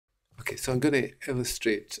Okay, so I'm going to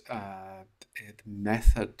illustrate the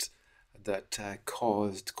method that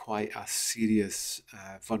caused quite a serious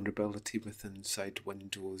vulnerability within inside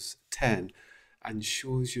Windows 10 and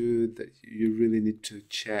shows you that you really need to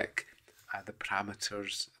check the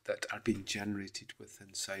parameters that are being generated with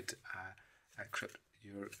inside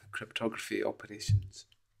your cryptography operations.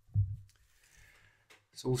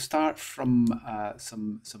 So we'll start from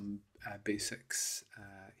some basics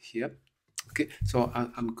here. Okay, so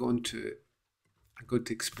I'm going to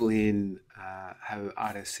explain how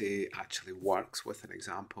RSA actually works with an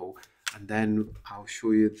example, and then I'll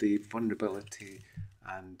show you the vulnerability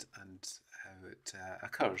and how it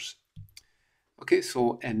occurs. Okay,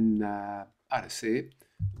 so in RSA,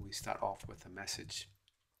 we start off with a message.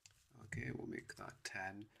 Okay, we'll make that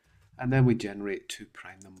 10, and then we generate two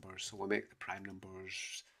prime numbers. So we'll make the prime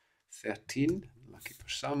numbers 13, lucky for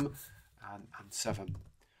some, and 7.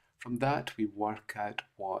 From that, we work out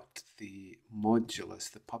what the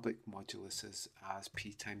modulus, the public modulus, is as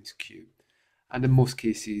p times q. And in most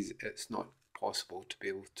cases, it's not possible to be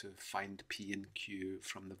able to find p and q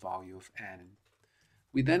from the value of n.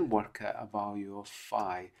 We then work out a value of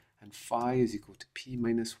phi, and phi is equal to p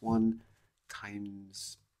minus 1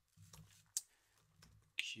 times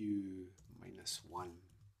q minus 1.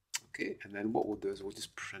 Okay, and then what we'll do is we'll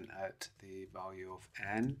just print out the value of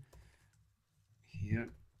n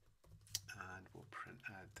here, and we'll print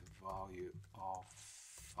out the value of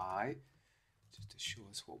phi just to show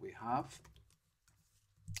us what we have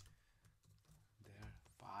there,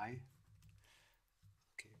 phi.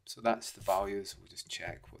 Okay, so that's the values. We'll just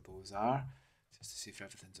check what those are just to see if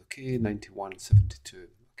everything's okay. 91, 72.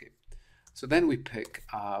 Okay, so then we pick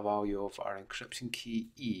a value of our encryption key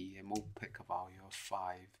E, and we'll pick a value of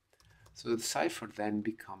 5. So the cipher then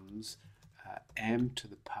becomes m to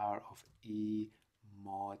the power of E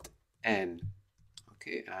mod n.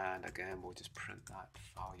 Okay, and again we'll just print that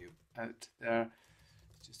value out there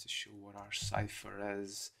just to show what our cipher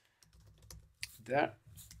is there.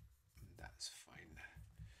 That's fine.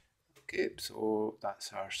 Okay, so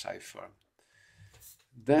that's our cipher.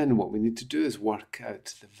 Then what we need to do is work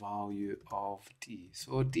out the value of D.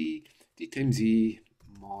 So D times E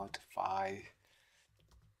mod phi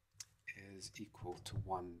is equal to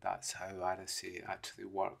 1. That's how RSA actually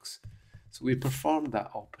works. So we perform that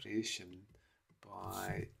operation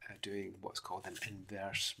by doing what's called an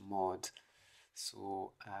inverse mod.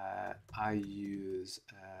 So I use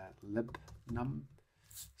libnum.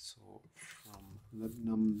 So from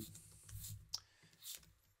libnum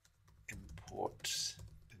import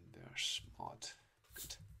inverse mod.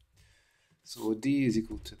 Good. So D is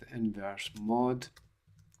equal to the inverse mod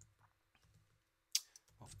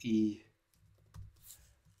of E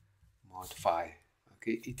mod phi.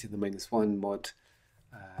 Okay, e to the minus 1 mod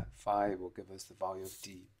phi will give us the value of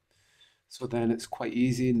D. So then it's quite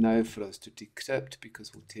easy now for us to decrypt,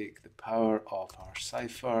 because we'll take the power of our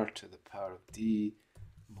cipher to the power of D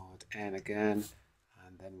mod n again,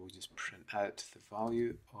 and then we'll just print out the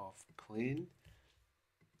value of plain,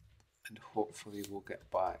 and hopefully we'll get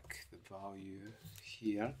back the value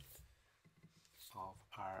here of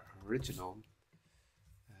our original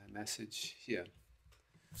message here.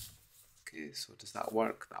 Okay, so does that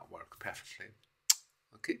work? That worked perfectly.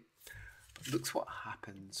 Okay, but look what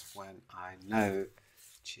happens when I now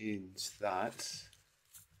change that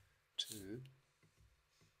to,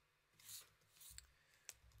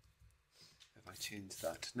 if I change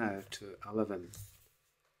that now to 11.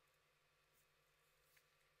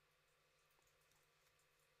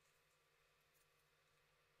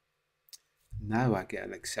 Now I get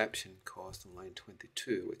an exception caused on line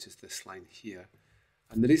 22, which is this line here.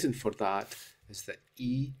 And the reason for that is that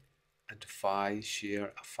E and phi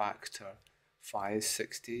share a factor. Phi is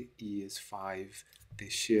 60, E is 5. They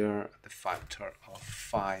share the factor of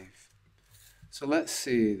 5. So let's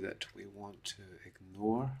say that we want to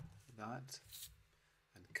ignore that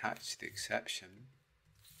and catch the exception.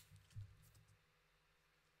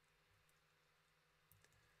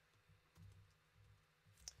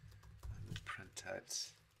 And we'll print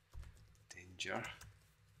out danger.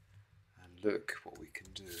 And look what we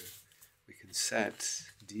can do. We can set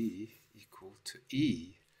D equal to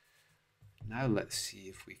E. Now let's see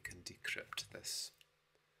if we can decrypt this.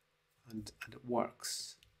 And it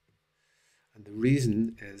works. And the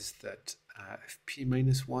reason is that if P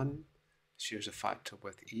minus 1 shares a factor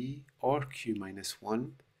with E, or Q minus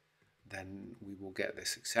 1, then we will get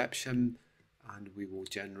this exception, and we will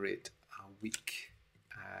generate a weak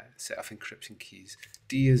set of encryption keys.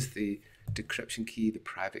 D is the decryption key, the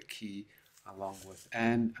private key, along with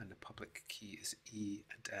N, and the public key is E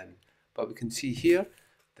and N. But we can see here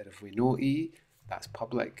that if we know E, that's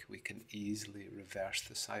public, we can easily reverse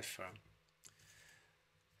the cipher.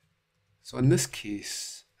 So in this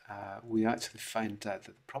case, we actually find out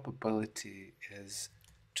that the probability is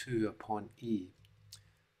 2 upon E.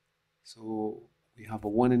 So we have a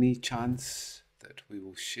 1 in E chance that we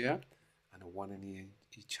will share, and a 1 in E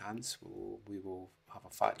chance we will have a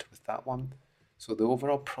factor with that one. So the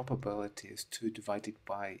overall probability is 2 divided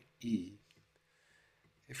by E.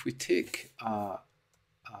 If we take a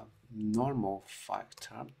normal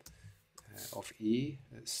factor of E,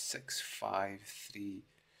 it's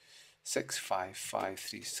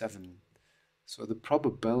 65537. So the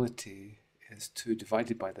probability is 2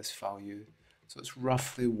 divided by this value. So it's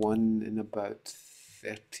roughly 1 in about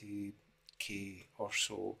 30k or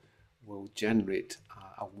so will generate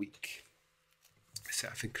a weak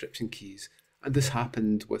set of encryption keys. And this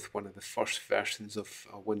happened with one of the first versions of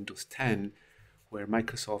Windows 10, where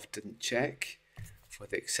Microsoft didn't check for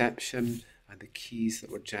the exception, and the keys that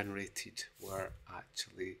were generated were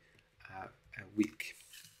actually weak.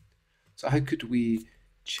 So how could we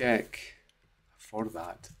check for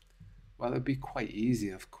that? Well, it'd be quite easy,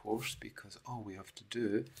 of course, because all we have to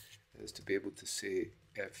do is to be able to say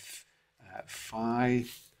if phi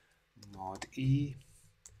mod E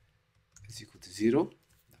is equal to 0,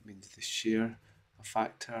 that means they share a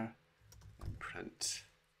factor, then print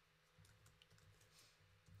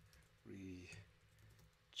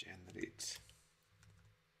regenerate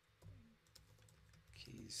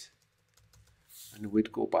keys. And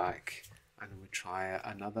we'd go back and we'd try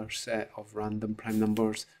another set of random prime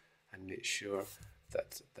numbers and make sure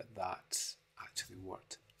that actually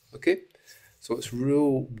worked. Okay, so it's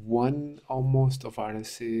rule 1 almost of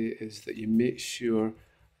RSA is that you make sure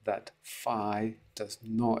that phi does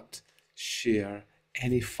not share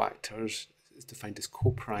any factors, is defined as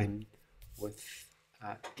coprime with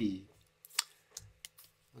E.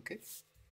 Okay.